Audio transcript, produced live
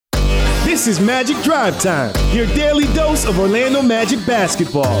This is Magic Drive Time, your daily dose of Orlando Magic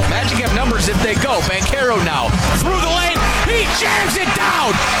basketball. Magic have numbers if they go. Banchero now through the lane. He jams it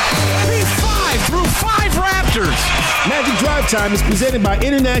down. P5 through 5 Raptors. Magic Drive Time is presented by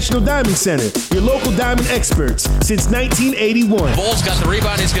International Diamond Center, your local diamond experts since 1981. Bulls got the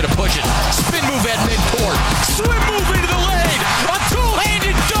rebound. He's going to push it. Spin move at midcourt. Swim move into the lane. A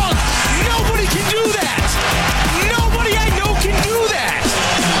two-handed dunk. Nobody can do that. Nobody I know can do that.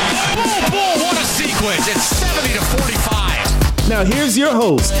 Bull, what a sequence. It's 70 to 45. Now here's your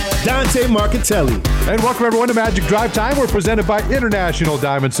host, Dante Marchitelli. And welcome everyone to Magic Drive Time. We're presented by International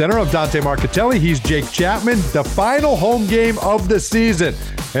Diamond Center. I'm Dante Marchitelli. He's Jake Chapman. The final home game of the season.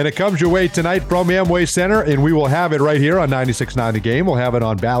 And it comes your way tonight from Amway Center, and we will have it right here on 96.9 The Game. We'll have it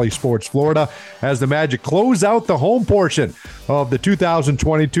on Valley Sports Florida as the Magic close out the home portion of the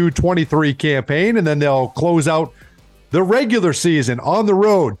 2022-23 campaign, and then they'll close out the regular season on the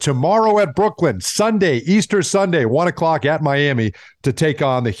road tomorrow at Brooklyn, Sunday, Easter Sunday, 1 o'clock at Miami to take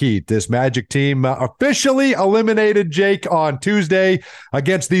on the Heat. This Magic team officially eliminated, Jake, on Tuesday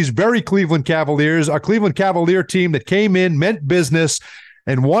against these very Cleveland Cavaliers, a Cleveland Cavalier team that came in, meant business,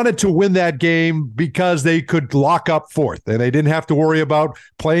 and wanted to win that game because they could lock up fourth. And they didn't have to worry about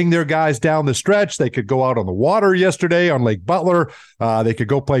playing their guys down the stretch. They could go out on the water yesterday on Lake Butler. They could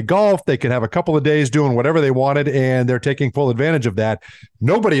go play golf. They could have a couple of days doing whatever they wanted, and they're taking full advantage of that.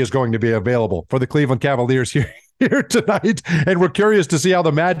 Nobody is going to be available for the Cleveland Cavaliers here tonight, and we're curious to see how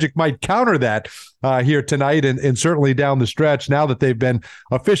the Magic might counter that here tonight and certainly down the stretch now that they've been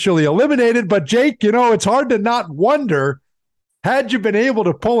officially eliminated. But, Jake, you know, it's hard to not wonder, had you been able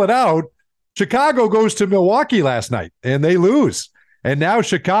to pull it out, Chicago goes to Milwaukee last night, and they lose. And now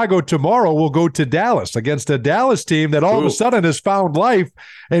Chicago tomorrow will go to Dallas against a Dallas team that all of a sudden has found life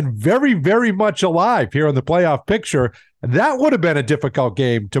and very, very much alive here in the playoff picture. That would have been a difficult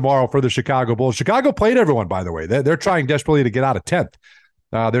game tomorrow for the Chicago Bulls. Chicago played everyone, by the way. They're trying desperately to get out of 10th.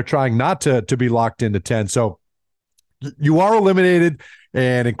 They're trying not to be locked into 10. So you are eliminated,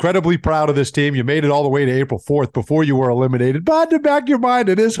 and incredibly proud of this team. You made it all the way to April 4th before you were eliminated. But in the back of your mind,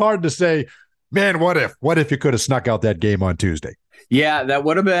 it is hard to say, man, what if you could have snuck out that game on Tuesday? Yeah, that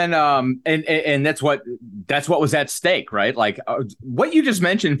would have been, and that's what was at stake, right? Like what you just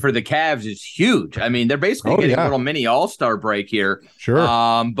mentioned for the Cavs is huge. I mean, they're basically getting a little mini All-Star break here,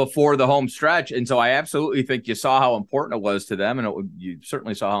 before the home stretch, and so I absolutely think you saw how important it was to them, and you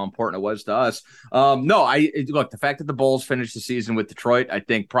certainly saw how important it was to us. Look, the fact that the Bulls finished the season with Detroit, I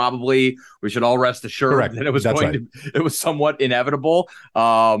think probably we should all rest assured that it was it was somewhat inevitable.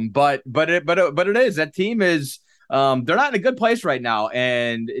 But it is, that team is. They're not in a good place right now,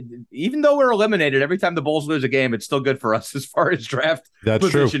 and even though we're eliminated, every time the Bulls lose a game, it's still good for us as far as draft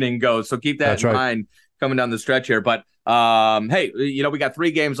positioning goes. So keep that in mind coming down the stretch here. But hey, you know, we got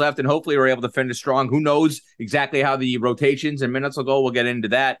 3 games left, and hopefully we're able to finish strong. Who knows exactly how the rotations and minutes will go? We'll get into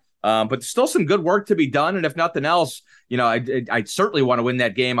that. But still some good work to be done, and if nothing else, you know, I certainly want to win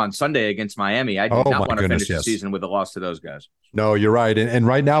that game on Sunday against Miami. I do not want to finish the season with a loss to those guys. No, you're right. And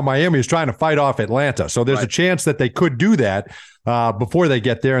right now, Miami is trying to fight off Atlanta. So there's a chance that they could do that before they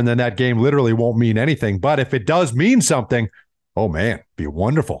get there, and then that game literally won't mean anything. But if it does mean something, oh, man, be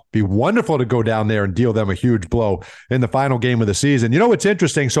wonderful. Be wonderful to go down there and deal them a huge blow in the final game of the season. You know, it's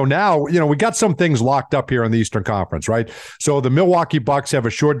interesting. So now, you know, we got some things locked up here in the Eastern Conference, right? So the Milwaukee Bucks have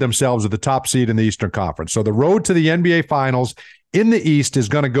assured themselves of the top seed in the Eastern Conference. So the road to the NBA Finals in the East is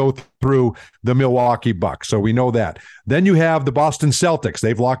going to go through the Milwaukee Bucks. So we know that. Then you have the Boston Celtics.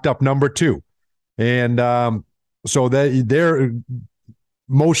 They've locked up number 2. And so they're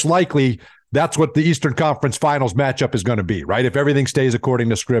most likely – that's what the Eastern Conference Finals matchup is going to be, right? If everything stays according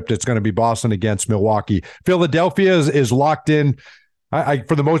to script, it's going to be Boston against Milwaukee. Philadelphia is locked in.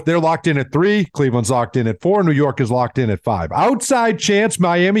 For the most, they're locked in at 3. Cleveland's locked in at 4. New York is locked in at 5. Outside chance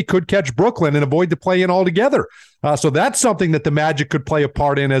Miami could catch Brooklyn and avoid the play-in altogether. So that's something that the Magic could play a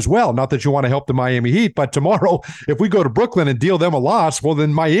part in as well. Not that you want to help the Miami Heat, but tomorrow, if we go to Brooklyn and deal them a loss, well,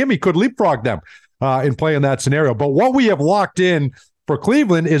 then Miami could leapfrog them and play in that scenario. But what we have locked in for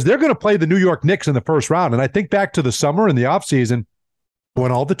Cleveland is they're going to play the New York Knicks in the first round. And I think back to the summer and the offseason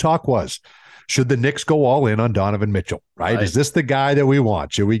when all the talk was, should the Knicks go all in on Donovan Mitchell, right? Is this the guy that we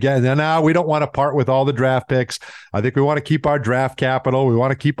want? Should we get, no, we don't want to part with all the draft picks. I think we want to keep our draft capital. We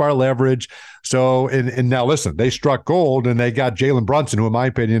want to keep our leverage. So, and now listen, they struck gold and they got Jalen Brunson, who in my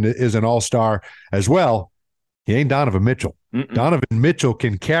opinion is an all-star as well. He ain't Donovan Mitchell. Donovan Mitchell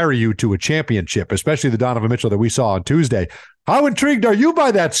can carry you to a championship, especially the Donovan Mitchell that we saw on Tuesday. How intrigued are you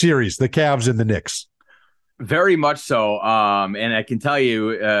by that series, the Cavs and the Knicks? Very much so. And I can tell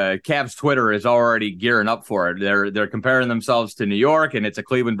you, Cavs Twitter is already gearing up for it. They're comparing themselves to New York, and it's a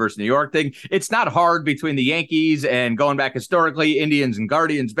Cleveland versus New York thing. It's not hard between the Yankees and going back historically, Indians and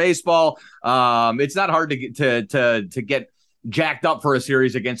Guardians baseball. It's not hard to get jacked up for a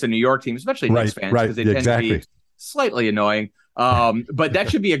series against a New York team, especially Knicks fans, because they tend to be slightly annoying. But that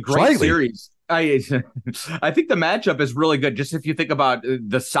should be a great series. I think the matchup is really good. Just if you think about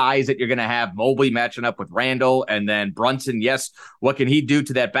the size that you're going to have, Mobley matching up with Randall, and then Brunson. Yes, what can he do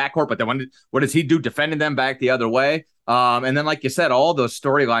to that backcourt? But then what does he do defending them back the other way? And then, like you said, all those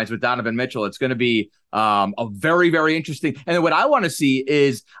storylines with Donovan Mitchell. It's going to be a very, very interesting. And then what I want to see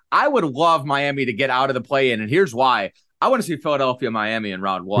is I would love Miami to get out of the play-in, and here's why. I want to see Philadelphia, Miami in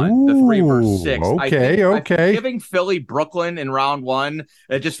round one, the 3 versus 6. Okay. Giving Philly, Brooklyn in round one,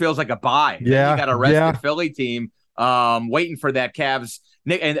 it just feels like a bye. Yeah. You got a rested Philly team waiting for that Cavs.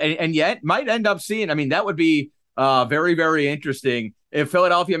 And yet might end up seeing, I mean, that would be very, very interesting. If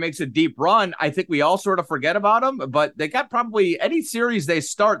Philadelphia makes a deep run, I think we all sort of forget about them, but they got probably any series they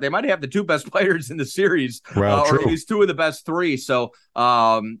start, they might have the 2 best players in the series, or at least 2 of the best 3. So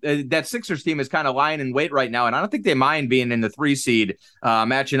that Sixers team is kind of lying in wait right now, and I don't think they mind being in the 3 seed,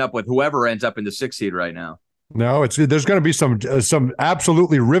 matching up with whoever ends up in the 6 seed right now. No, there's going to be some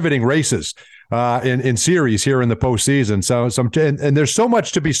absolutely riveting races in series here in the postseason. And there's so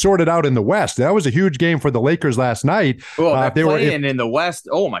much to be sorted out in the West. That was a huge game for the Lakers last night. They were in the West.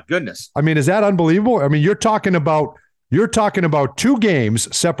 Oh my goodness! I mean, is that unbelievable? I mean, you're talking about 2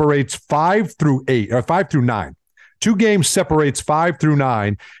 games separates 5 through 8 or 5 through 9. 2 games separates 5 through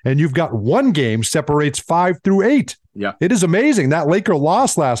 9, and you've got 1 game separates 5 through 8. Yeah, it is amazing. That Laker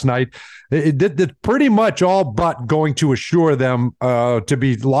loss last night, it pretty much all but going to assure them to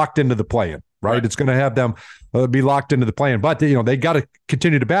be locked into the play-in, right? It's going to have them be locked into the play-in. But, they got to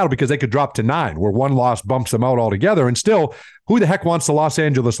continue to battle because they could drop to 9, where 1 loss bumps them out altogether. And still, who the heck wants the Los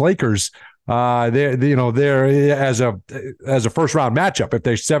Angeles Lakers? They're as a first round matchup if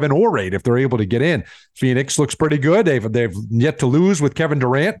they're 7 or 8, if they're able to get in. Phoenix looks pretty good. They've yet to lose with Kevin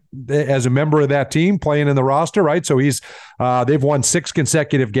Durant as a member of that team playing in the roster, right? So they've won 6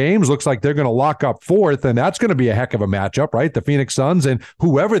 consecutive games. Looks like they're going to lock up 4th, and that's going to be a heck of a matchup, right? The Phoenix Suns and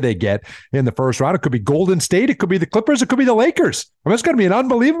whoever they get in the first round. It could be Golden State, it could be the Clippers, it could be the Lakers. I mean, it's going to be an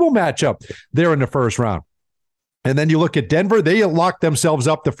unbelievable matchup there in the first round. And then you look at Denver, they locked themselves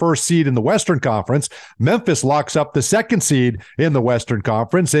up the 1st seed in the Western Conference. Memphis locks up the 2nd seed in the Western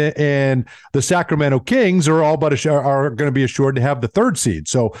Conference, and the Sacramento Kings are going to be assured to have the 3rd seed.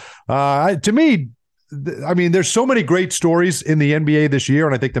 So to me, I mean, there's so many great stories in the NBA this year,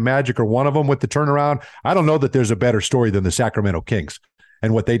 and I think the Magic are one of them with the turnaround. I don't know that there's a better story than the Sacramento Kings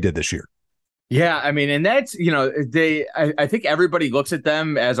and what they did this year. Yeah, I mean, and that's, I think everybody looks at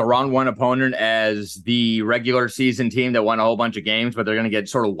them as a round 1 opponent as the regular season team that won a whole bunch of games, but they're going to get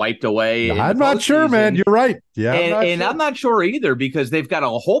sort of wiped away. I'm not sure, man. You're right. Yeah. I'm not sure either, because they've got a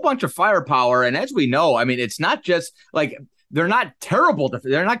whole bunch of firepower. And as we know, I mean, it's not just like they're not terrible.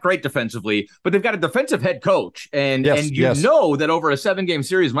 They're not great defensively, but they've got a defensive head coach. And know that over a 7-game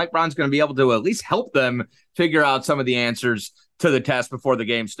series, Mike Brown's going to be able to at least help them figure out some of the answers to the test before the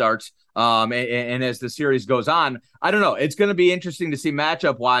game starts. And as the series goes on, I don't know. It's going to be interesting to see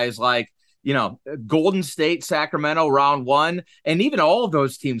matchup wise, like, Golden State, Sacramento, round 1, and even all of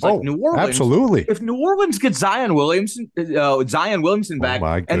those teams like New Orleans. Absolutely. If New Orleans gets Zion Williamson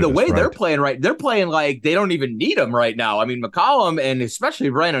back, and the way they're playing they're playing like they don't even need him right now. I mean, McCollum and especially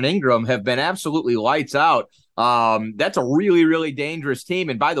Brandon Ingram have been absolutely lights out. That's a really, really dangerous team.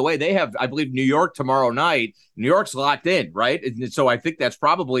 And by the way, they have, I believe, New York tomorrow night. New York's locked in, right? And so I think that's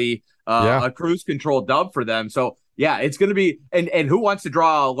probably a cruise control dub for them. So yeah, it's going to be, and who wants to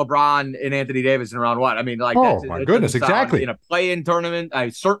draw LeBron and Anthony Davis in round 1? I mean, like, my goodness, exactly. In a play-in tournament, I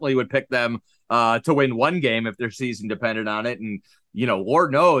certainly would pick them to win 1 game if their season depended on it. And,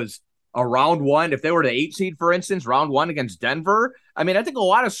 Lord knows, a round 1, if they were the 8 seed, for instance, round 1 against Denver, I mean, I think a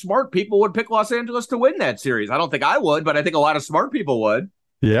lot of smart people would pick Los Angeles to win that series. I don't think I would, but I think a lot of smart people would.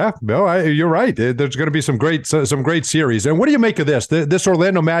 Yeah, no, you're right. There's going to be some great series. And what do you make of this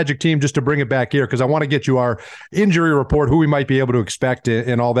Orlando Magic team, just to bring it back here, because I want to get you our injury report, who we might be able to expect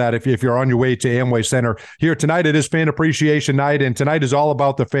and all that if you're on your way to Amway Center here tonight. It is Fan Appreciation Night, and tonight is all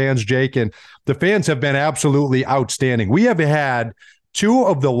about the fans, Jake, and the fans have been absolutely outstanding. We have had 2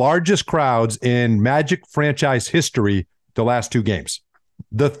 of the largest crowds in Magic franchise history the last 2 games.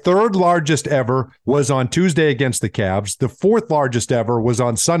 The 3rd largest ever was on Tuesday against the Cavs. The 4th largest ever was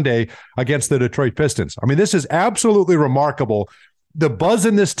on Sunday against the Detroit Pistons. I mean, this is absolutely remarkable. The buzz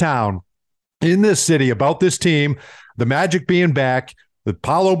in this town, in this city about this team, the Magic being back, The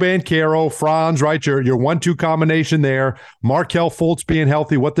Paolo Banchero, Franz, right? Your 1-2 combination there. Markelle Fultz being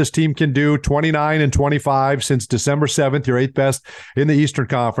healthy, what this team can do, 29-25 since December 7th, your 8th best in the Eastern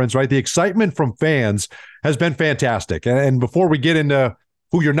Conference, right? The excitement from fans has been fantastic. And before we get into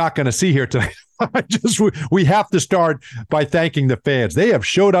who you're not going to see here tonight, we have to start by thanking the fans. They have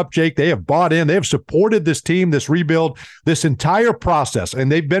showed up, Jake. They have bought in. They have supported this team, this rebuild, this entire process,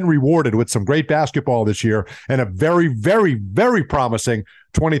 and they've been rewarded with some great basketball this year and a very, very, very promising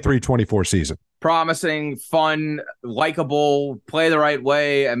 23-24 season. Promising, fun, likable, play the right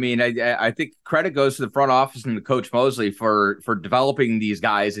way. I mean, I think credit goes to the front office and the Coach Mosley for developing these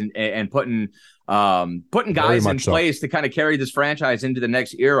guys and putting guys in place to kind of carry this franchise into the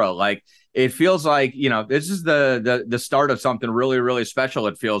next era. Like, it feels like, this is the start of something really, really special,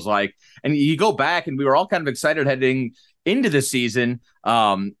 it feels like. And you go back, and we were all kind of excited heading into the season,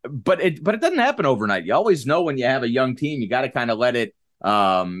 but it doesn't happen overnight. You always know when you have a young team, you got to kind of let it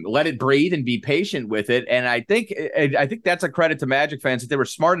breathe and be patient with it. And I think that's a credit to Magic fans that they were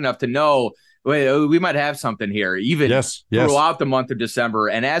smart enough to know, we might have something here, even throughout the month of December.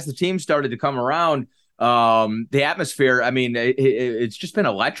 And as the team started to come around, the atmosphere, I mean, it's just been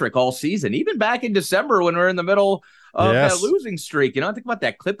electric all season, even back in December when we're in the middle of that losing streak. I think about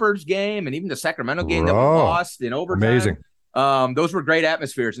that Clippers game and even the Sacramento game that we lost in overtime. Amazing. Those were great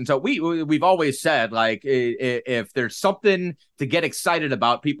atmospheres. And so we've always said, like, if there's something to get excited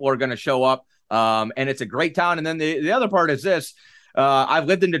about, people are going to show up. And it's a great town. And then the other part is this. I've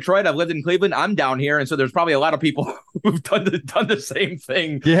lived in Detroit. I've lived in Cleveland. I'm down here. And so there's probably a lot of people who've done the same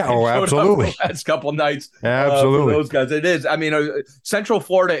thing. Yeah. Oh, absolutely. The last couple nights. Absolutely. For those guys. It is. I mean, Central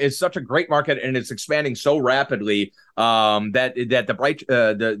Florida is such a great market, and it's expanding so rapidly that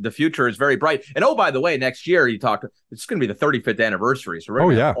the future is very bright. And by the way, next year it's going to be the 35th anniversary. So we're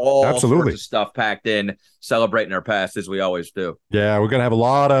going to have all sorts of stuff packed in, celebrating our past as we always do. Yeah, we're going to have a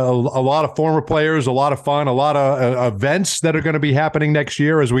lot of former players, a lot of fun, a lot of events that are going to be happening next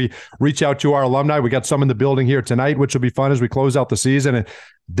year as we reach out to our alumni. We got some in the building here tonight, which will be fun as we close out the season, and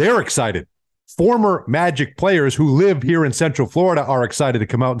they're excited. Former Magic players who live here in Central Florida are excited to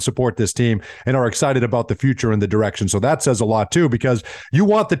come out and support this team and are excited about the future and the direction. So that says a lot too, because you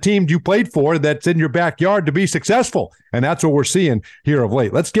want the team you played for that's in your backyard to be successful. And that's what we're seeing here of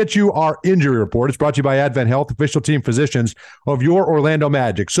late. Let's get you our injury report. It's brought to you by Advent Health, official team physicians of your Orlando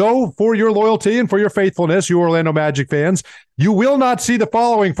Magic. So for your loyalty and for your faithfulness, you Orlando Magic fans, you will not see the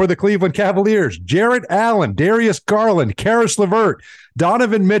following for the Cleveland Cavaliers: Jarrett Allen, Darius Garland, Karis LeVert,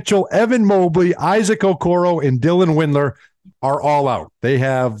 Donovan Mitchell, Evan Mobley, Isaac Okoro, and Dylan Windler are all out. They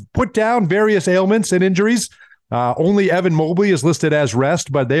have put down various ailments and injuries. Only Evan Mobley is listed as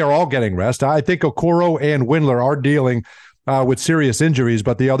rest, but they are all getting rest. I think Okoro and Windler are dealing with serious injuries,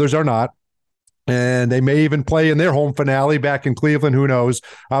 but the others are not. And they may even play in their home finale back in Cleveland. Who knows?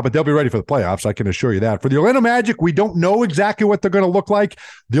 But they'll be ready for the playoffs. I can assure you that. For the Orlando Magic, we don't know exactly what they're going to look like.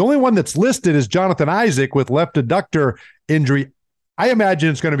 The only one that's listed is Jonathan Isaac with left adductor injury. I imagine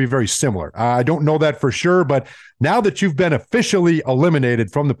it's going to be very similar. I don't know that for sure, but now that you've been officially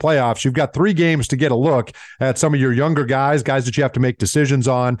eliminated from the playoffs, you've got 3 games to get a look at some of your younger guys that you have to make decisions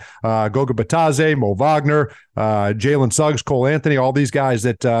on. Goga Batadze, Mo Wagner, Jalen Suggs, Cole Anthony, all these guys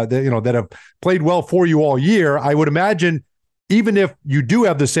that have played well for you all year. I would imagine even if you do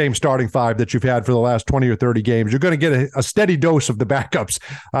have the same starting 5 that you've had for the last 20 or 30 games, you're going to get a steady dose of the backups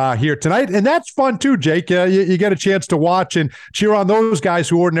here tonight. And that's fun too, Jake. You get a chance to watch and cheer on those guys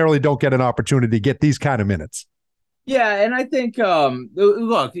who ordinarily don't get an opportunity to get these kind of minutes. Yeah, and I think,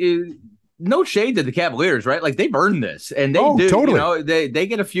 look, no shade to the Cavaliers, right? Like, they've earned this, and they do. Totally. They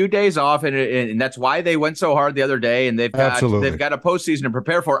get a few days off, and that's why they went so hard the other day, and they've got a postseason to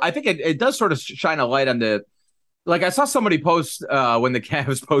prepare for. I think it does sort of shine a light on the. Like, I saw somebody post when the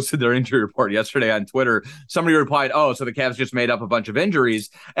Cavs posted their injury report yesterday on Twitter. Somebody replied, "Oh, so the Cavs just made up a bunch of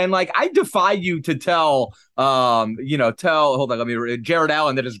injuries." And like, I defy you to tell Jarrett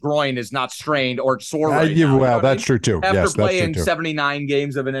Allen that his groin is not strained or sore. Right now, well, that's true too. After playing 79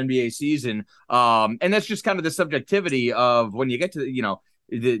 games of an NBA season, and that's just kind of the subjectivity of when you get to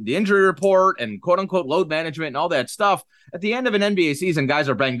the injury report and quote unquote load management and all that stuff. At the end of an NBA season, guys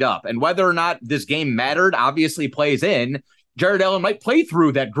are banged up, and whether or not this game mattered obviously plays in. Jarrett Allen might play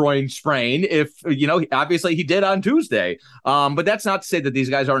through that groin sprain if, obviously he did on Tuesday. But that's not to say that these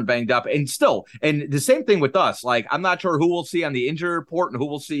guys aren't banged up. And the same thing with us. Like, I'm not sure who we'll see on the injury report and who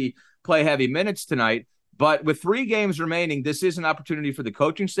we'll see play heavy minutes tonight. But with 3 games remaining, this is an opportunity for the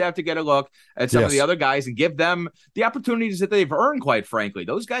coaching staff to get a look at some of the other guys and give them the opportunities that they've earned, quite frankly.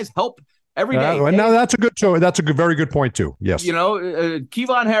 Those guys help every day. No, that's a good show. That's a very good point too. Yes.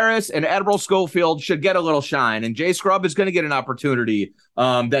 Kevon Harris and Admiral Schofield should get a little shine, and Jay Scrubb is going to get an opportunity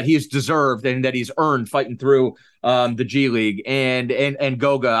that he's deserved and that he's earned fighting through the G League, and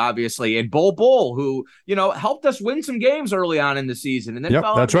Goga, obviously, and Bull, who, helped us win some games early on in the season and then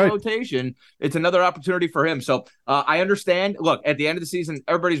fell out of the rotation. It's another opportunity for him. So I understand. Look, at the end of the season,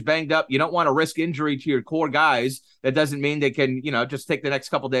 everybody's banged up. You don't want to risk injury to your core guys. That doesn't mean they can, just take the next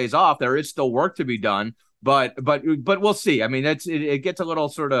couple of days off. There is still work to be done, but we'll see. I mean, it gets a little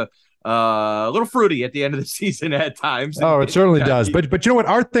sort of a little fruity at the end of the season at times. Oh, it certainly does. But you know what?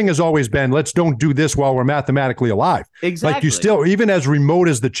 Our thing has always been, let's don't do this while we're mathematically alive. Exactly. Like you still, even as remote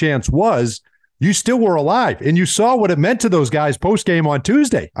as the chance was, you still were alive, and you saw what it meant to those guys post-game on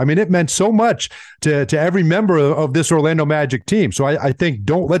Tuesday. I mean, it meant so much to every member of this Orlando Magic team. So I think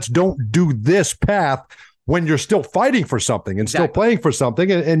let's don't do this path when you're still fighting for something and still playing for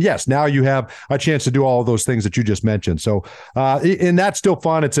something. And yes, now you have a chance to do all of those things that you just mentioned. So, and that's still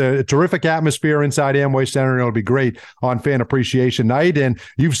fun. It's a terrific atmosphere inside Amway Center, and it'll be great on Fan Appreciation Night. And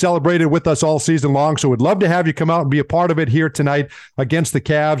you've celebrated with us all season long, so we'd love to have you come out and be a part of it here tonight against the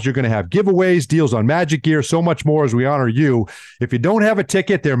Cavs. You're going to have giveaways, deals on Magic gear, so much more as we honor you. If you don't have a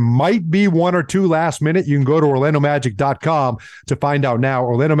ticket, there might be one or two last minute. You can go to OrlandoMagic.com to find out now,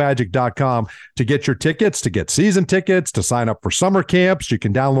 OrlandoMagic.com to get your tickets, to get season tickets, to sign up for summer camps. You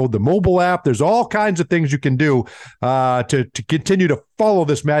can download the mobile app. There's all kinds of things you can do to continue to follow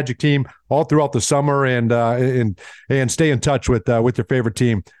this Magic team all throughout the summer and stay in touch with your favorite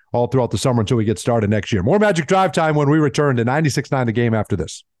team all throughout the summer until we get started next year. More Magic Drive Time when we return to 96.9 The Game after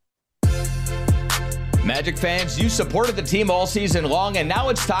this. Magic fans, you supported the team all season long, and now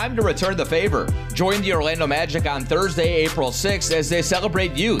it's time to return the favor. Join the Orlando Magic on Thursday, April 6th, as they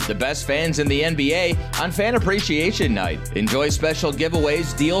celebrate you, the best fans in the NBA, on Fan Appreciation Night. Enjoy special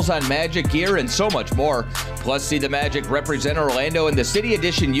giveaways, deals on Magic gear, and so much more. Plus, see the Magic represent Orlando in the City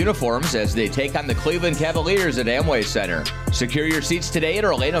Edition uniforms as they take on the Cleveland Cavaliers at Amway Center. Secure your seats today at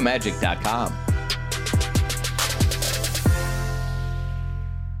OrlandoMagic.com.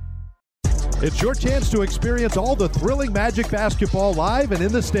 It's your chance to experience all the thrilling Magic basketball live and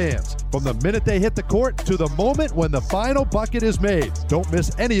in the stands. From the minute they hit the court to the moment when the final bucket is made. Don't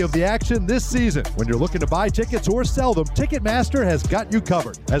miss any of the action this season. When you're looking to buy tickets or sell them, Ticketmaster has got you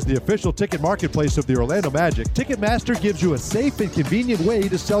covered. As the official ticket marketplace of the Orlando Magic, Ticketmaster gives you a safe and convenient way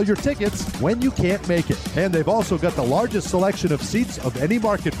to sell your tickets when you can't make it. And they've also got the largest selection of seats of any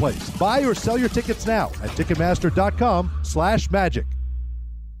marketplace. Buy or sell your tickets now at Ticketmaster.com/magic.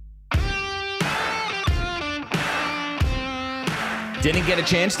 Didn't get a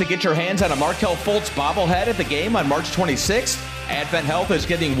chance to get your hands on a Markelle Fultz bobblehead at the game on March 26th? Advent Health is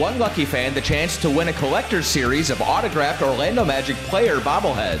giving one lucky fan the chance to win a collector's series of autographed Orlando Magic player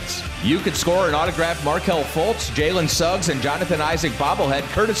bobbleheads. You could score an autographed Markelle Fultz, Jalen Suggs, and Jonathan Isaac bobblehead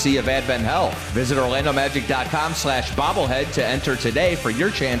courtesy of Advent Health. Visit OrlandoMagic.com/bobblehead to enter today for your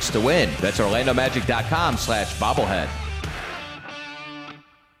chance to win. That's OrlandoMagic.com/bobblehead.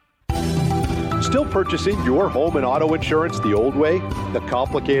 Still purchasing your home and auto insurance the old way, the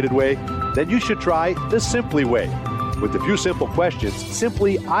complicated way? Then you should try the Simply way. With a few simple questions,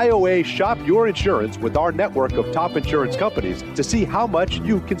 Simply IOA shop your insurance with our network of top insurance companies to see how much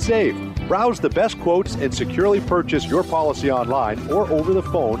you can save. Browse the best quotes and securely purchase your policy online or over the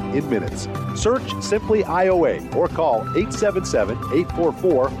phone in minutes. Search Simply IOA or call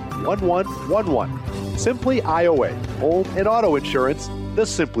 877-844-1111. Simply IOA, home and auto insurance the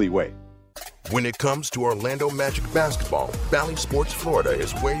Simply way. When it comes to Orlando Magic basketball, Bally Sports Florida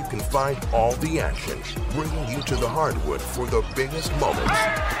is where you can find all the action, bringing you to the hardwood for the biggest moments.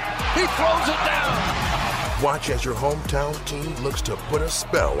 He throws it down! Watch as your hometown team looks to put a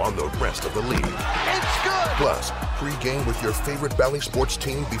spell on the rest of the league. It's good! Plus, pre-game with your favorite Bally Sports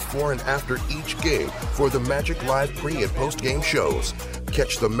team before and after each game for the Magic Live pre- and post-game shows.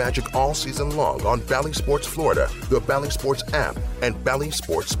 Catch the Magic all season long on Bally Sports Florida, the Bally Sports app, and Bally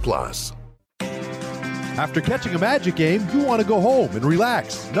Sports Plus. After catching a Magic game, you want to go home and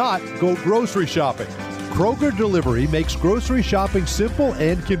relax, not go grocery shopping. Kroger Delivery makes grocery shopping simple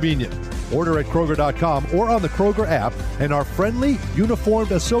and convenient. Order at Kroger.com or on the Kroger app, and our friendly,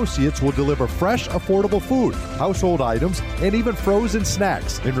 uniformed associates will deliver fresh, affordable food, household items, and even frozen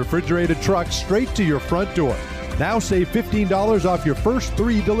snacks in refrigerated trucks straight to your front door. Now save $15 off your first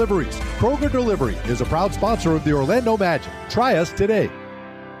 3 deliveries. Kroger Delivery is a proud sponsor of the Orlando Magic. Try us today.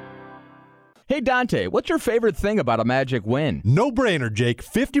 Hey, Dante, what's your favorite thing about a Magic win? No brainer, Jake.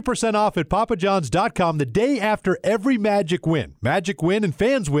 50% off at papajohns.com the day after every Magic win. Magic win and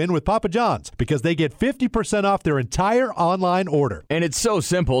fans win with Papa John's because they get 50% off their entire online order. And it's so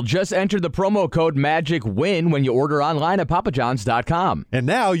simple. Just enter the promo code MAGICWIN when you order online at papajohns.com. And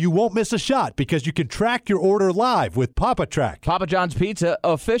now you won't miss a shot because you can track your order live with Papa Track. Papa John's Pizza,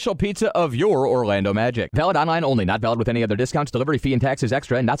 official pizza of your Orlando Magic. Valid online only, not valid with any other discounts, delivery fee and taxes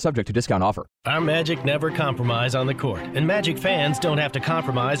extra, and not subject to discount offer. Our Magic never compromise on the court, and Magic fans don't have to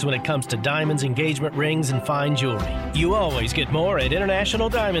compromise when it comes to diamonds, engagement rings, and fine jewelry. You always get more at International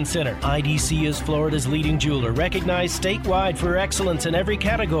Diamond Center. IDC is Florida's leading jeweler, recognized statewide for excellence in every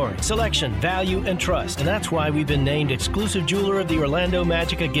category, selection, value, and trust. And that's why we've been named exclusive jeweler of the Orlando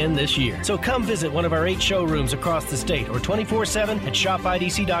Magic again this year. So come visit one of our 8 showrooms across the state or 24/7 at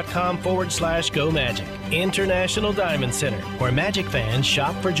shopidc.com/go Magic. International Diamond Center, where Magic fans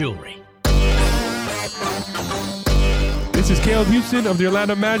shop for jewelry. This is Caleb Houston of the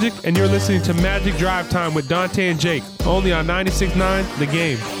Orlando Magic, and you're listening to Magic Drive Time with Dante and Jake, only on 96.9 The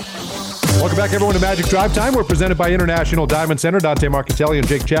Game. Welcome back, everyone, to Magic Drive Time. We're presented by International Diamond Center. Dante Marchitelli and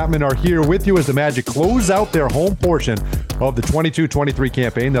Jake Chapman are here with you as the Magic close out their home portion of the 22-23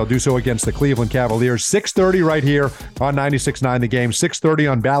 campaign. They'll do so against the Cleveland Cavaliers. 6:30 right here on 96.9 The Game. 6:30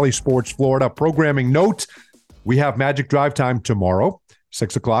 on Bally Sports Florida. Programming note, we have Magic Drive Time tomorrow.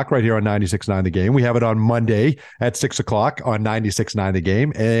 6 o'clock right here on 96.9 The Game. We have it on Monday at 6 o'clock on 96.9 The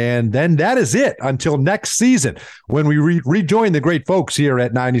Game. And then that is it until next season when we rejoin the great folks here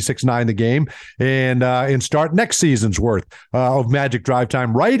at 96.9 The Game and start next season's worth of Magic Drive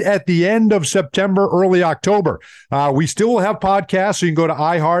Time right at the end of September, early October. We still will have podcasts, so you can go to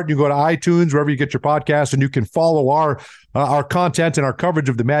iHeart, you can go to iTunes, wherever you get your podcasts, and you can follow our content and our coverage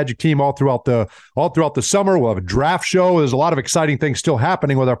of the Magic team all throughout the summer. We'll have a draft show. There's a lot of exciting things still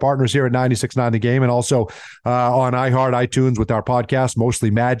happening with our partners here at 96.9 The Game, and also on iHeart, iTunes with our podcast, mostly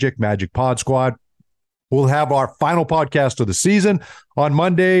Magic Pod Squad. We'll have our final podcast of the season on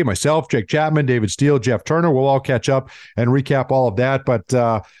Monday. Myself, Jake Chapman, David Steele, Jeff Turner. We'll all catch up and recap all of that. But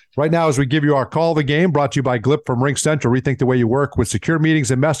right now, as we give you our call of the game, brought to you by Glip from Ring Central. Rethink the way you work with secure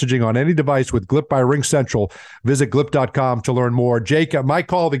meetings and messaging on any device with Glip by Ring Central. Visit glip.com to learn more. Jake, my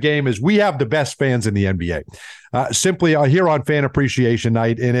call of the game is we have the best fans in the NBA. Simply here on Fan Appreciation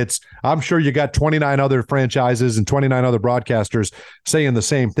Night, and I'm sure you got 29 other franchises and 29 other broadcasters saying the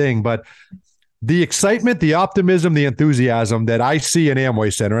same thing, but the excitement, the optimism, the enthusiasm that I see in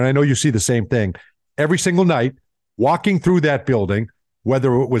Amway Center, and I know you see the same thing, every single night, walking through that building,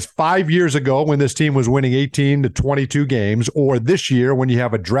 whether it was 5 years ago when this team was winning 18 to 22 games, or this year when you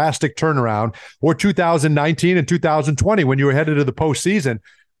have a drastic turnaround, or 2019 and 2020 when you were headed to the postseason,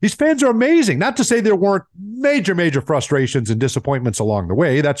 these fans are amazing. Not to say there weren't major frustrations and disappointments along the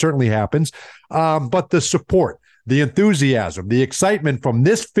way. That certainly happens. But the support, the enthusiasm, the excitement from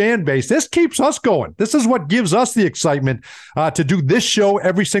this fan base, this keeps us going. This is what gives us the excitement to do this show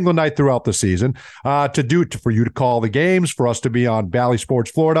every single night throughout the season, for you to call the games, for us to be on Bally Sports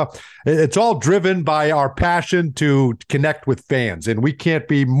Florida. It's all driven by our passion to connect with fans, and we can't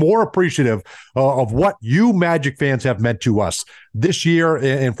be more appreciative of what you Magic fans have meant to us this year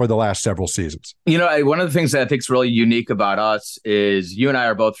and for the last several seasons. You know, one of the things that I think is really unique about us is you and I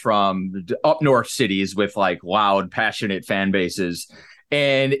are both from up north cities with like loud, passionate fan bases.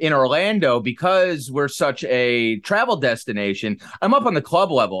 And in Orlando, because we're such a travel destination, I'm up on the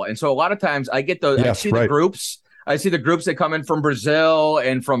club level. And so a lot of times I get those, I see the groups that come in from Brazil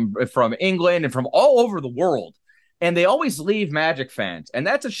and from England and from all over the world. And they always leave Magic fans. And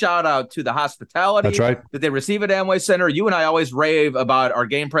that's a shout out to the hospitality that they receive at Amway Center. You and I always rave about our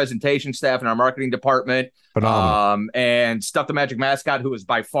game presentation staff and our marketing department. And Stuff the Magic mascot, who is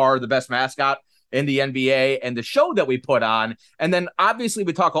by far the best mascot in the NBA, and the show that we put on. And then obviously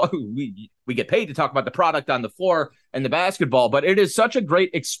we get paid to talk about the product on the floor and the basketball, but it is such a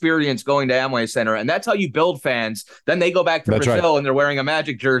great experience going to Amway Center. And that's how you build fans. Then they go back to Brazil and they're wearing a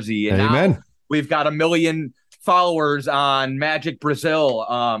Magic jersey. And now we've got 1 million followers on Magic Brazil.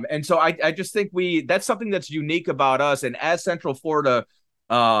 And so I just think that's something that's unique about us. And as Central Florida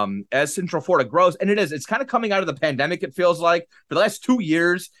grows, and it's kind of coming out of the pandemic, it feels like for the last 2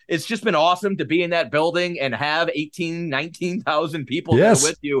 years, it's just been awesome to be in that building and have 19,000 people there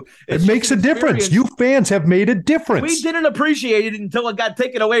with you. It makes a difference. You fans have made a difference. We didn't appreciate it until it got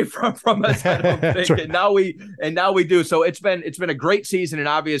taken away from us, I don't think. And now we do. So it's been a great season, and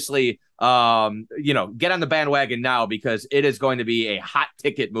obviously get on the bandwagon now, because it is going to be a hot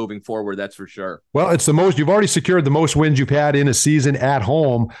ticket moving forward. That's for sure. Well, you've already secured the most wins you've had in a season at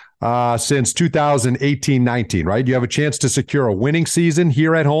home since 2018-19, right? You have a chance to secure a winning season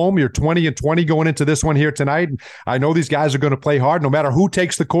here at home. You're 20-20 going into this one here tonight. I know these guys are going to play hard no matter who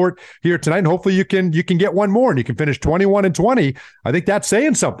takes the court here tonight. And hopefully you can get one more and you can finish 21-20. I think that's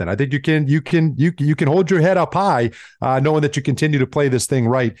saying something. I think you can hold your head up high, knowing that you continue to play this thing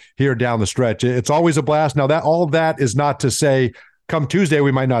right here down the stretch. It's always a blast. Now, that all of that is not to say come Tuesday,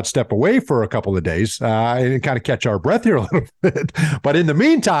 we might not step away for a couple of days and kind of catch our breath here a little bit. But in the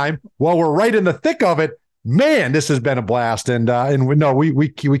meantime, while we're right in the thick of it, man, this has been a blast. And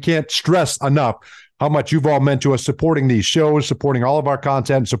we can't stress enough how much you've all meant to us supporting these shows, supporting all of our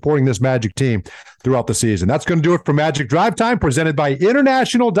content, supporting this Magic team throughout the season. That's going to do it for Magic Drive Time, presented by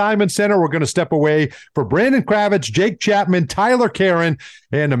International Diamond Center. We're going to step away for Brandon Kravitz, Jake Chapman, Tyler Karen,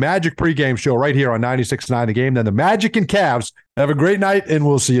 and the Magic pregame show right here on 96.9 The Game. Then the Magic and Cavs. Have a great night, and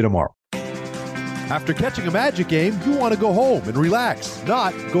we'll see you tomorrow. After catching a Magic game, you want to go home and relax,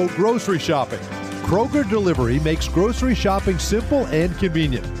 not go grocery shopping. Kroger Delivery makes grocery shopping simple and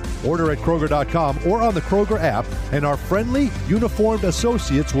convenient. Order at Kroger.com or on the Kroger app, and our friendly, uniformed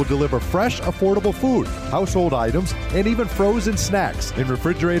associates will deliver fresh, affordable food, household items, and even frozen snacks in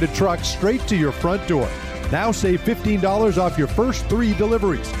refrigerated trucks straight to your front door. Now save $15 off your first 3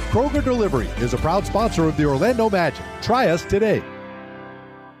 deliveries. Kroger Delivery is a proud sponsor of the Orlando Magic. Try us today.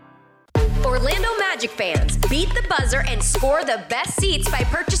 Orlando Magic fans, beat the buzzer and score the best seats by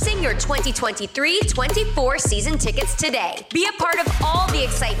purchasing your 2023-24 season tickets today. Be a part of all the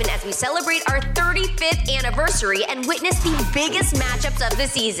excitement as we celebrate our 35th anniversary and witness the biggest matchups of the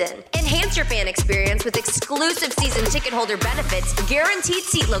season. Enhance your fan experience with exclusive season ticket holder benefits, guaranteed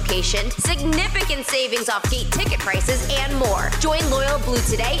seat location, significant savings off gate ticket prices, and more. Join Loyal Blue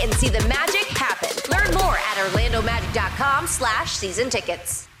today and see the magic happen. Learn more at orlandomagic.com/season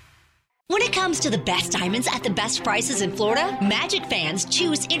tickets. When it comes to the best diamonds at the best prices in Florida, Magic fans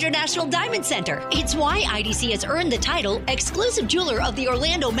choose International Diamond Center. It's why IDC has earned the title Exclusive Jeweler of the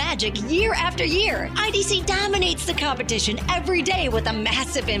Orlando Magic year after year. IDC dominates the competition every day with a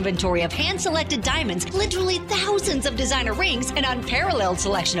massive inventory of hand-selected diamonds, literally thousands of designer rings, an unparalleled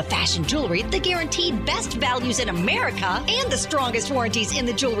selection of fashion jewelry, the guaranteed best values in America, and the strongest warranties in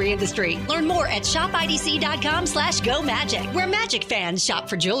the jewelry industry. Learn more at shopidc.com/go magic, where Magic fans shop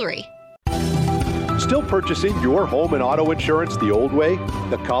for jewelry. Still purchasing your home and auto insurance the old way,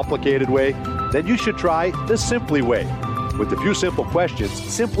 the complicated way? Then you should try the Simply way. With a few simple questions,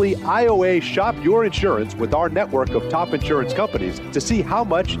 Simply IOA shop your insurance with our network of top insurance companies to see how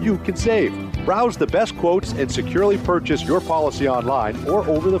much you can save. Browse the best quotes and securely purchase your policy online or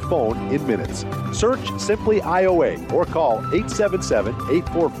over the phone in minutes. Search Simply IOA or call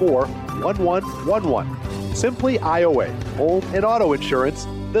 877-844-1111. Simply IOA, home and auto insurance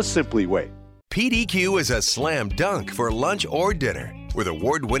the Simply way. PDQ is a slam dunk for lunch or dinner. With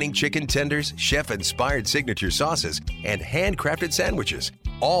award-winning chicken tenders, chef-inspired signature sauces, and handcrafted sandwiches,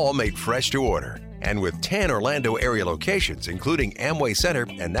 all made fresh to order. And with 10 Orlando area locations, including Amway Center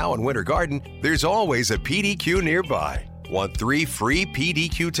and now in Winter Garden, there's always a PDQ nearby. Want 3 free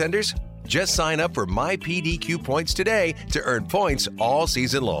PDQ tenders? Just sign up for My PDQ Points today to earn points all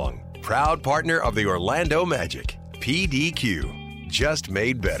season long. Proud partner of the Orlando Magic. PDQ. Just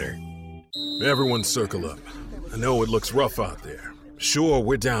made better. Everyone circle up. I know it looks rough out there. Sure,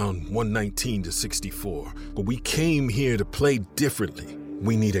 we're down 119-64, but we came here to play differently.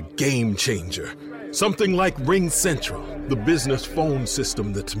 We need a game changer. Something like Ring Central, the business phone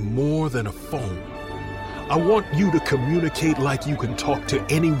system that's more than a phone. I want you to communicate like you can talk to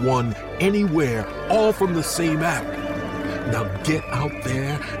anyone, anywhere, all from the same app. Now get out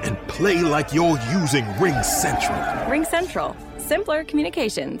there and play like you're using Ring Central. Ring Central. Simpler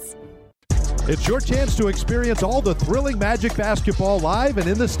communications. It's your chance to experience all the thrilling Magic basketball live and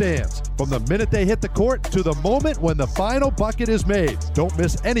in the stands. From the minute they hit the court to the moment when the final bucket is made. Don't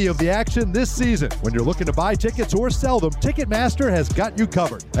miss any of the action this season. When you're looking to buy tickets or sell them, Ticketmaster has got you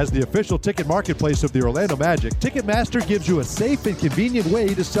covered. As the official ticket marketplace of the Orlando Magic, Ticketmaster gives you a safe and convenient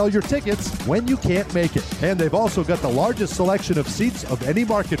way to sell your tickets when you can't make it. And they've also got the largest selection of seats of any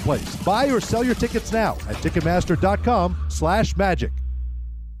marketplace. Buy or sell your tickets now at Ticketmaster.com/magic.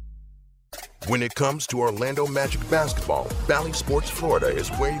 When it comes to Orlando Magic basketball, Valley Sports Florida is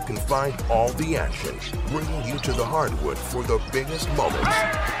where you can find all the action, bringing you to the hardwood for the biggest moments.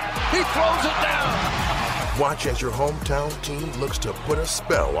 He throws it down. Watch as your hometown team looks to put a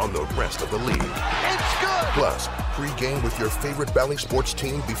spell on the rest of the league. It's good. Plus, pre-game with your favorite Valley Sports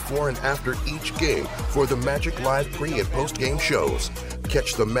team before and after each game for the Magic Live pre- and post-game shows.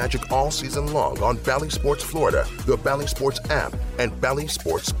 Catch the Magic all season long on Valley Sports Florida, the Valley Sports app, and Valley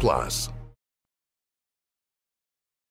Sports Plus.